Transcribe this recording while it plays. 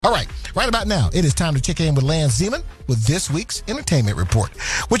All right about now, it is time to check in with Lance Zeman with this week's entertainment report.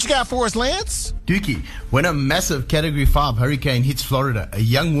 What you got for us, Lance? Dookie, when a massive Category 5 hurricane hits Florida, a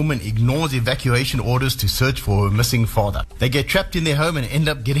young woman ignores evacuation orders to search for her missing father. They get trapped in their home and end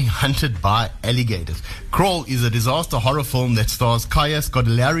up getting hunted by alligators. Crawl is a disaster horror film that stars Kaya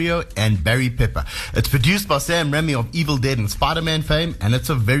Scodelario and Barry Pepper. It's produced by Sam Raimi of Evil Dead and Spider-Man fame, and it's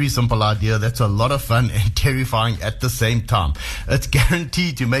a very simple idea that's a lot of fun and terrifying at the same time. It's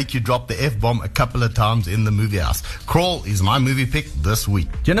guaranteed to make you drop the F-bomb a couple of times in the movie house. Crawl is my movie pick this week.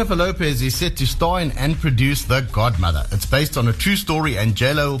 Jennifer Lopez is set to star in and produce The Godmother. It's based on a true story, and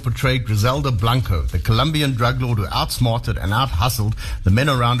J-Lo will portray Griselda Blanco, the Colombian drug lord who outsmarted and out-hustled the men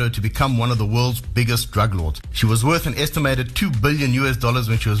around her to become one of the world's biggest drug lords. She was worth an estimated $2 billion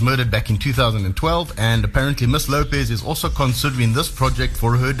when she was murdered back in 2012, and apparently Miss Lopez is also considering this project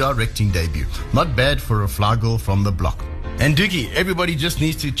for her directing debut. Not bad for a fly girl from the block. And Doogie, everybody just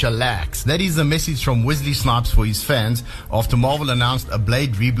needs to chillax. That is the message from Wesley Snipes for his fans after Marvel announced a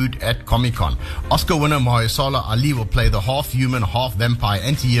Blade reboot at Comic-Con. Oscar winner Mahershala Ali will play the half-human, half-vampire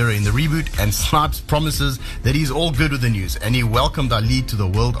anti-hero in the reboot, and Snipes promises that he's all good with the news, and he welcomed Ali to the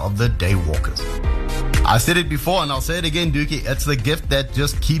world of the Daywalkers. I said it before and I'll say it again, Dookie. It's the gift that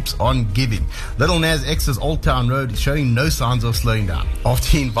just keeps on giving. Lil Nas X's Old Town Road is showing no signs of slowing down.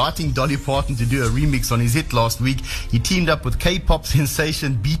 After inviting Dolly Parton to do a remix on his hit last week, he teamed up with K-pop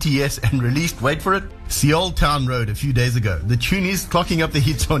sensation BTS and released, wait for it, See Old Town Road a few days ago. The tune is clocking up the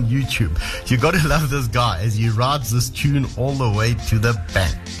hits on YouTube. You gotta love this guy as he rides this tune all the way to the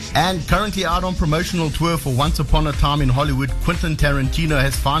bank. And currently out on promotional tour for Once Upon a Time in Hollywood, Quentin Tarantino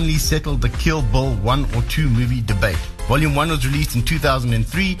has finally settled the Kill Bill 1 or 2 movie debate. Volume 1 was released in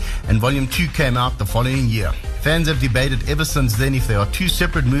 2003 and Volume 2 came out the following year. Fans have debated ever since then if they are 2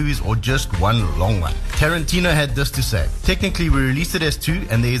 separate movies or just one long one. Tarantino had this to say: technically we released it as 2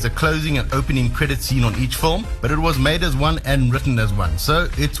 and there is a closing and opening credit scene on each film, but it was made as 1 and written as 1, so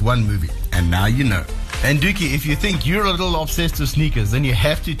it's one movie. And now you know. And Dookie, if you think you're a little obsessed with sneakers, then you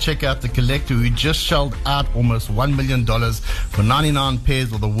have to check out the collector who just shelled out almost $1 million for 99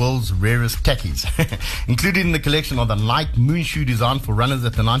 pairs of the world's rarest tackies. Included in the collection are the Nike Moon shoe designed for runners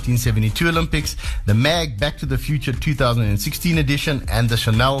at the 1972 Olympics, the MAG Back to the Future 2016 edition, and the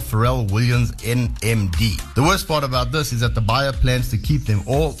Chanel Pharrell Williams NMD. The worst part about this is that the buyer plans to keep them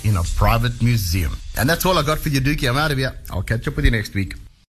all in a private museum. And that's all I got for you, Dookie. I'm out of here. I'll catch up with you next week.